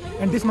level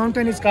and this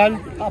mountain is called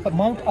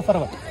Mount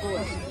Afarvat.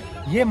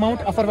 ये mount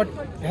अफरवट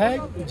है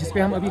जिस पे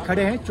हम अभी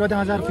खड़े हैं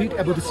 14,000 feet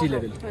above the C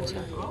level.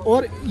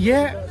 और ये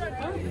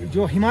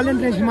जो हिमालयन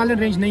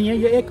रेंज नहीं है,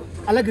 ये एक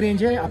अलग रेंज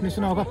है. आपने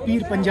सुना होगा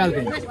पीर पंजाल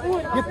रेंज.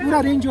 ये पूरा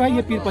रेंज जो है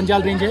ये पीर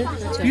पंजाल रेंज है.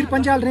 पीर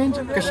पंजाल रेंज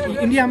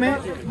इंडिया में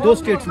 2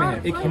 स्टेट्स में है,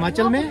 एक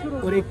हिमाचल में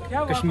और एक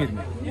कश्मीर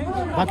में.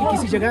 बाकी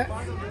किसी जगह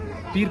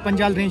पीर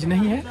पंजाल रेंज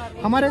नहीं है.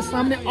 हमारे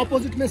सामने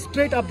अपोजिट में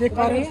स्ट्रेट आप देख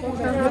पा रहे हैं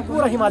ये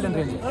पूरा हिमालयन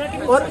रेंज है.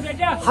 और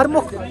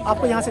हरमुख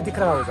आपको यहाँ से दिख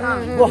रहा होगा,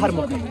 वो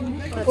हरमुख है.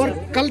 और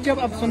कल जब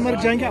आप सोनमर्ग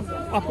जाएंगे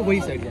आपको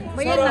वही साइड है.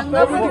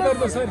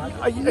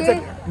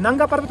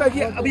 नंगा पर्वत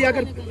अभी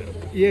अगर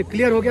ये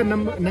क्लियर हो गया,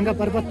 नंगा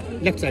पर्वत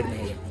लेफ्ट साइड में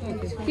है.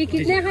 ये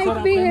कितने हाइट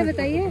पे है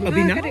बताइए?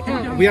 अभी ना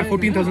we are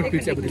 14,000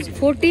 feet above the sea.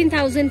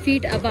 14,000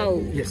 feet above.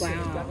 Yes.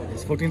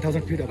 Yes,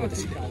 14,000 feet above the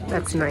sea.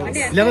 That's nice.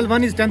 Level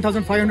 1 is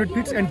 10,500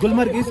 feet and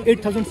Gulmarg is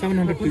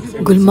 8,700 feet.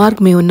 Gulmarg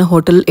మేము ఉన్న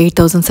హోటల్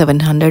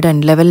 8,700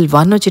 అండ్ లెవెల్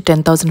 1 వచ్చి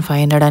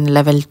 10,500 అండ్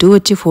లెవెల్ 2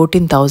 వచ్చి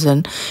 14,000.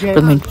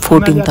 ఇప్పుడు మేము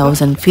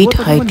 14,000 ఫీట్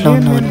హైట్ లో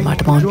ఉన్నాం అన్నమాట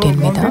మౌంటైన్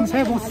మీద.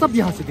 वो सब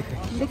यहाँ से दिख रहे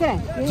हैं.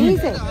 जी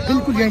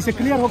बिल्कुल यहीं से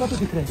क्लियर होगा तो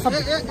दिख रहे हैं सब.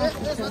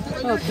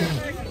 ओके.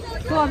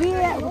 तो अभी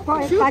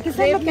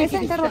पाकिस्तान में कैसे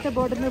एंटर होते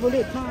बॉर्डर में, बोले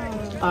इतना?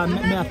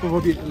 मैं आपको वो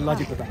भी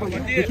लॉजिक बताऊँ.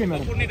 देखिए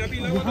मैडम,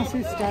 यहाँ से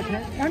स्टार्ट है.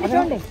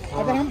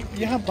 अगर हम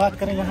यहाँ बात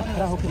करें, यहाँ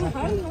खड़ा होकर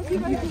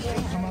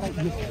हमारा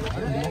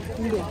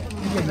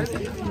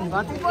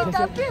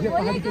ये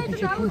पहाड़ी के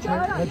पीछे कुछ है,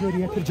 राजौरी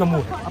है, फिर जम्मू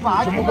है.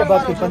 जम्मू के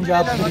बाद फिर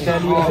पंजाब, फिर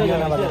दिल्ली,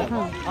 हरियाणा वगैरह.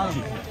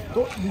 तो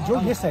जो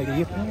ये साइड है,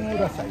 ये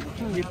पूरा साइड,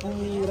 ये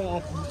पूरा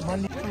आप मान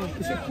लीजिए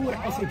इसे पूरा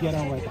ऐसे घेरा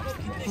हुआ है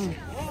पाकिस्तान.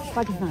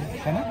 पाकिस्तान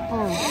है ना।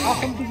 आप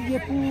समझ लीजिए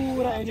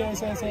पूरा एरिया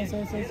ऐसे ऐसे ऐसे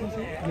ऐसे ऐसे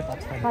ऐसे ये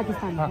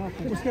पाकिस्तान। हाँ,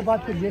 उसके बाद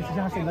फिर ये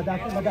यहाँ से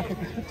लद्दाख के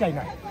फिर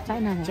चाइना है।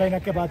 चाइना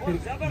के बाद फिर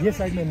ये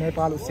साइड में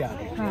नेपाल, उससे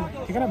आगे।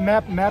 ठीक है ना।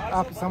 मैप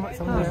आप समझ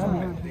रहे हो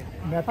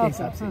मैप के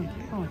हिसाब से।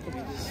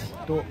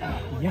 तो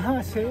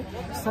यहाँ से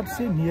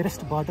सबसे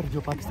नियरेस्ट बॉर्डर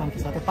जो पाकिस्तान के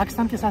साथ है,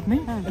 पाकिस्तान के साथ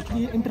नहीं,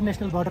 एक्चुअली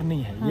इंटरनेशनल बॉर्डर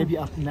नहीं है ये भी।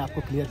 मैं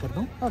आपको क्लियर कर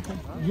दूं,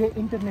 ये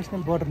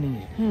इंटरनेशनल बॉर्डर नहीं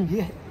है,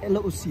 ये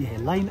LOC है,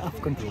 line of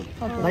control.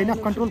 Line of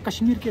control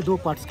Kashmir के 2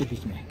 पार्ट्स के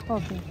बीच में है।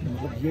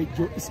 मतलब ये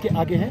जो इसके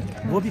आगे है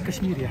वो भी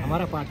कश्मीर है,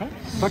 हमारा पार्ट है,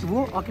 बट वो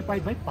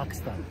occupied by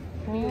Pakistan.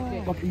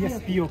 Yes,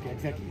 POK,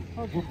 exactly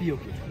वो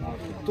POK।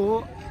 तो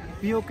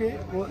POK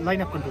वो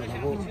लाइन ऑफ कंट्रोल है,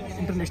 वो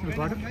इंटरनेशनल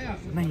बॉर्डर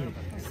नहीं है।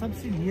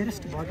 सबसे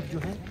नियरेस्ट बॉर्डर जो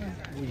है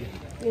वो ये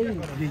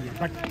है।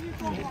 बट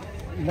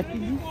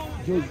लकीली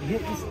जो ये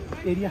इस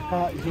एरिया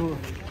का जो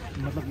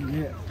मतलब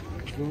ये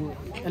जो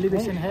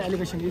एलिवेशन है,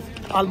 एलिवेशन इज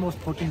ऑलमोस्ट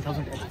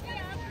 14,000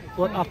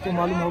 और आपको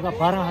मालूम होगा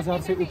 12,000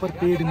 से ऊपर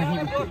पेड़ नहीं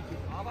उगते।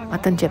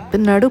 అతను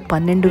చెప్తున్నాడు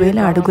 12,000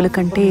 అడుగుల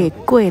కంటే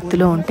ఎక్కువ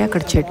ఎత్తులో ఉంటే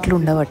అక్కడ చెట్లు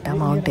ఉండవట,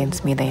 మౌంటైన్స్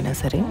మీద అయినా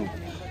సరే.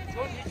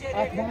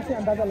 आप वहाँ से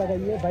अंदाजा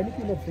लगाइए,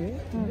 बाइनोक्यूलर से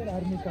इंडियन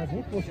आर्मी का जो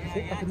पोस्ट से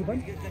तकरीबन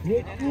ये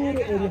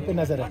पूरे एरिया पे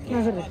नजर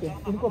रखिए।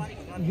 इनको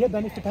ये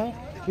बेनिफिट है,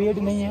 पेड़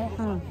नहीं है।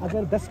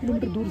 अगर 10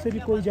 किलोमीटर दूर से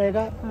भी कोई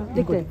जाएगा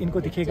इनको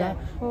दिखेगा।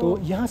 तो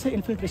यहाँ से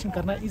इन्फिल्ट्रेशन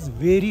करना इज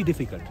वेरी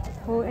डिफिकल्ट।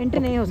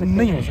 एंट्री नहीं हो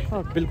सकते,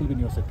 बिल्कुल भी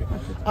नहीं हो सकते।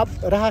 अब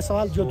रहा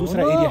सवाल जो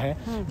दूसरा एरिया है,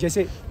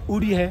 जैसे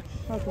उड़ी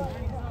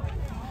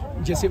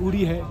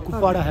है,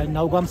 कुपवाड़ा है,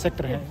 नौगाम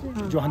सेक्टर है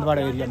जो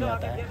हंदवाड़ा एरिया में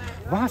आता है,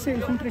 वहाँ से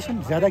इन्फिल्ट्रेशन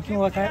ज़्यादा क्यों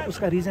होता है?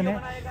 उसका रीज़न है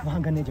वहाँ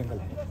घने जंगल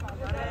है,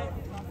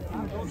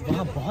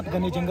 वहाँ बहुत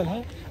घने जंगल है।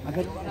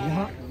 अगर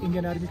यहाँ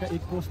इंडियन आर्मी का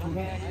एक पोस्ट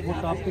होगा, वो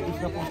टॉप पे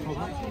दूसरा पोस्ट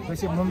होगा,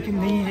 वैसे मुमकिन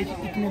नहीं है कि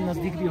इतने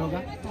नज़दीक भी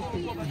होगा,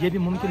 ये भी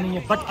मुमकिन नहीं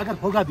है। बट अगर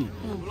होगा भी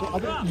तो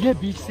अगर ये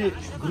बीच से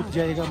ग्रुप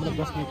जाएगा, मतलब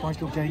 10 लोग 5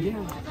 लोग जाएंगे,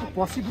 तो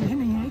पॉसिबल ही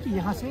नहीं है कि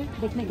यहाँ से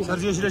देखने के लिए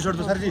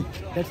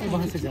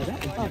वहाँ से ज़्यादा,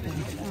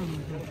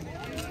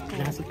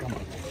 यहाँ से कम।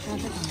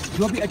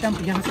 जो भी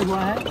अटेम्प्ट यहाँ से हुआ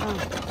है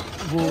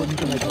वो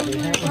न्यूट्रलाइज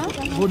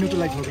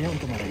हो गए हैं,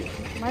 उनको मारा गया।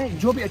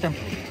 जो भी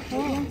अटेम्प्ट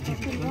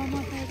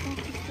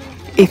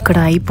ఇక్కడ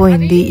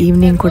అయిపోయింది.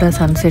 ఈవినింగ్ కూడా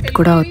సన్సెట్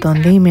కూడా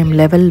అవుతోంది. మేము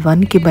లెవెల్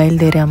 1కి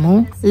బయలుదేరాము.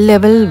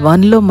 లెవెల్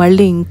 1లో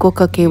మళ్ళీ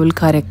ఇంకొక కేబుల్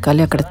కార్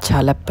ఎక్కాలి. అక్కడ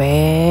చాలా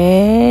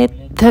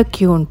పెద్ద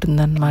క్యూ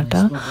ఉంటుందన్నమాట.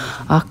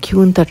 ఆ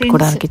క్యూని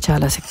తట్టుకోవడానికి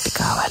చాలా శక్తి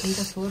కావాలి.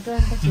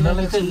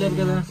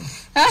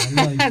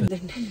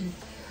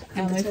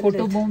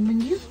 ఫోటో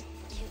బాగుంది.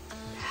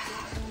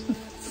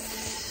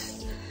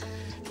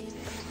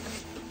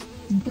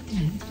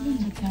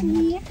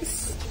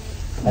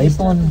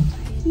 ఐఫోన్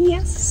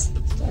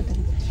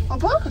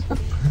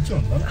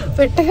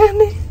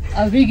పెట్టగానే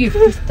అవి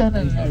గిఫ్ట్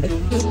ఇస్తానన్నాడు.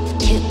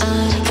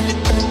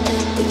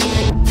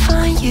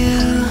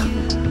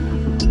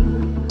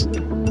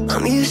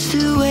 I'm used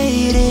to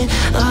waiting.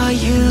 Are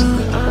you?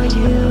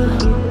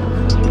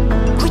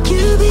 Would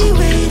you be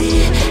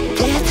waiting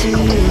there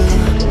too?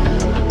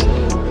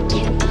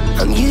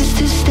 I'm used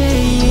to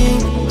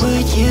staying.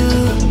 Would you?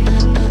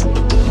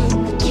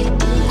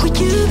 Would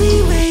you be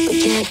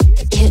waiting?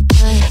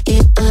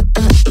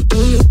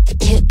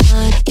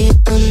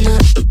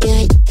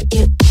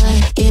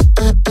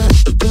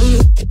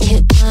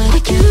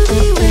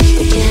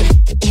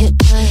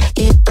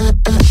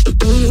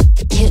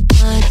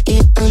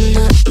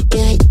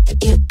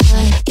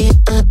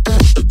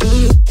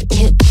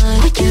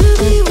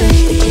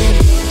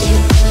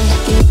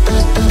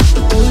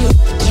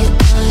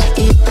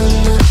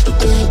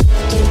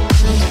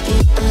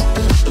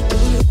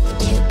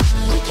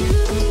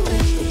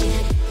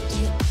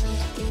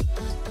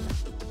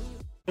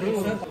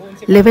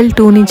 Level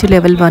 2 నుంచి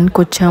లెవెల్ 1కి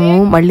వచ్చాము.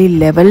 మళ్ళీ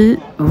లెవెల్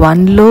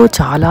 1లో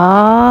చాలా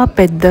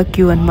పెద్ద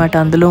క్యూ అనమాట.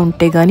 అందులో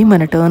ఉంటే కానీ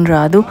మన టర్న్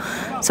రాదు.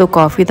 సో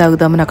కాఫీ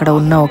తాగుదామని అక్కడ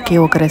ఉన్న ఒకే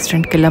ఒక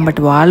రెస్టారెంట్కి వెళ్ళాం. బట్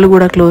వాళ్ళు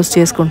కూడా క్లోజ్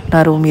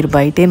చేసుకుంటున్నారు. మీరు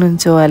బయటే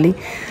నుంచోవాలి,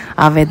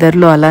 ఆ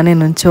వెదర్లో అలానే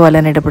నుంచోవాలి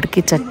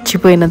అనేటప్పటికి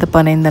చచ్చిపోయినంత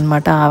పని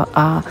అయిందనమాట.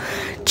 ఆ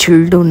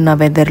చిల్డ్ ఉన్న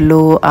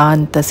వెదర్లో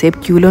అంతసేపు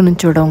క్యూలో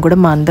నుంచోవడం కూడా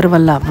మా అందరి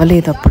వల్ల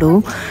అవ్వలేదు అప్పుడు.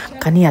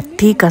 కానీ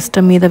అతి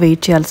కష్టం మీద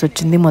వెయిట్ చేయాల్సి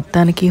వచ్చింది.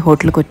 మొత్తానికి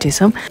హోటల్కి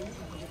వచ్చేసాం.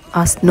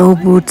 ఆ స్నో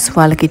బూట్స్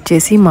వాళ్ళకి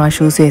ఇచ్చేసి మా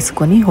షూస్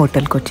వేసుకొని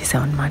హోటల్కి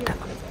వచ్చేసాం అనమాట.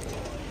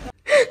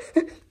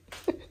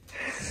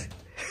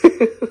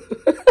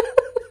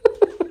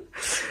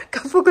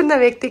 కప్పుకున్న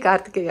వ్యక్తి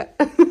కార్తికేయ.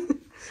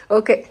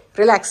 Okay,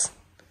 relax.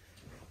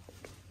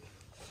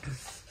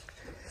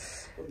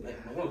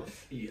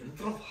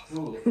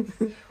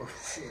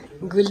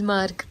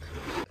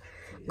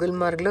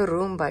 గుల్మార్గ్లో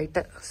రూమ్ బయట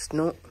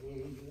స్నో.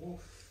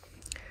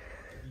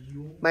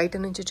 బయట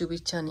నుంచి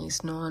చూపించాను ఈ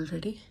స్నో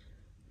ఆల్రెడీ.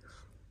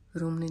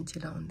 రూమ్ నుంచి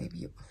ఇలా ఉంది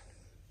view.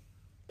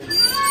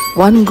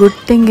 One good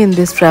thing in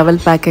this travel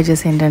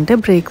packages ఏంటంటే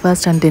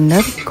బ్రేక్ఫాస్ట్ అండ్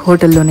డిన్నర్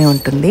హోటల్లోనే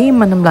ఉంటుంది.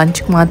 మనం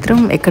లంచ్కి మాత్రం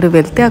ఎక్కడ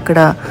వెళ్తే అక్కడ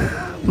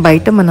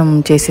బయట మనం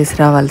చేసేసి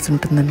రావాల్సి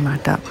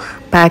ఉంటుందన్నమాట.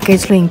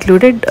 ప్యాకేజ్లో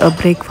ఇంక్లూడెడ్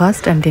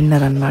బ్రేక్ఫాస్ట్ అండ్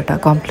డిన్నర్ అనమాట,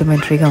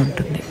 కాంప్లిమెంటరీగా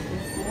ఉంటుంది.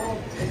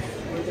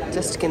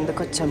 జస్ట్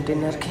కిందకు వచ్చాం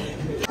డిన్నర్కి.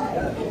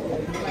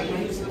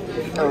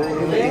 Oh,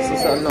 this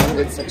is our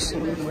non-veg section.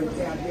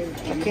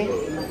 Okay.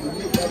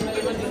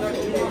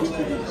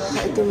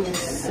 I think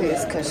this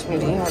is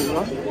Kashmiri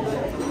halwa.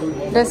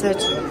 That's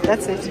it.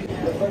 That's it.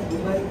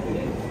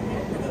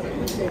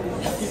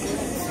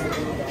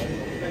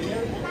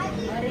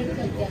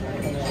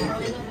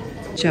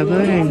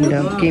 Chavar and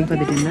came for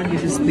the dinner.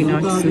 This is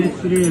peanut soup,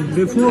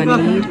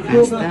 paneer,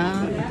 pasta,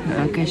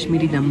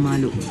 Kashmiri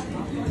dammalu.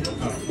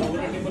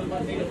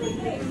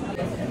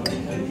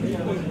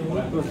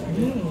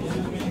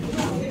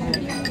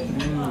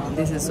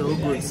 This is so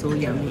good, so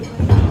yummy.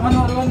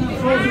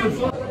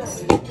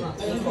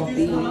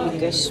 The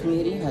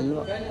Kashmiri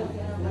halwa.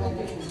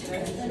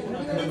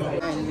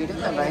 And we do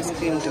have ice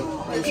cream too.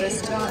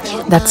 Interesting.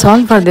 That's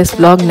all for this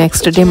vlog.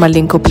 Next day మళ్ళీ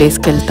ఇంకో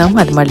ప్లేస్కి వెళ్తాం.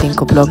 అది మళ్ళీ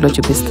ఇంకో బ్లాగ్లో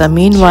చూపిస్తాం.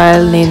 Mean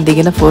while నేను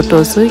దిగిన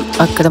ఫొటోస్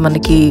అక్కడ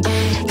మనకి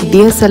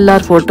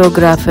డిఎస్ఎల్ఆర్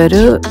ఫోటోగ్రాఫర్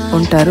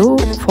ఉంటారు.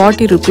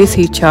 40 రూపీస్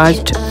ఈ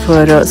చార్జ్డ్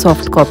ఫర్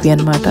సాఫ్ట్ కాపీ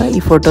అనమాట.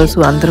 ఈ ఫొటోస్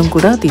అందరం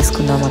కూడా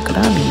తీసుకున్నాం అక్కడ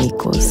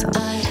మీకోసం.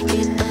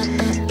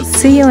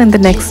 See you in the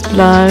next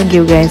vlog.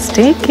 You guys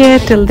take care.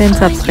 Till then,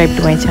 subscribe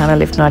to my channel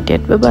if not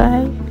yet. Bye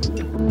bye.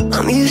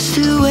 I'm used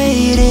to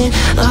waiting.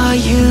 Are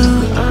you?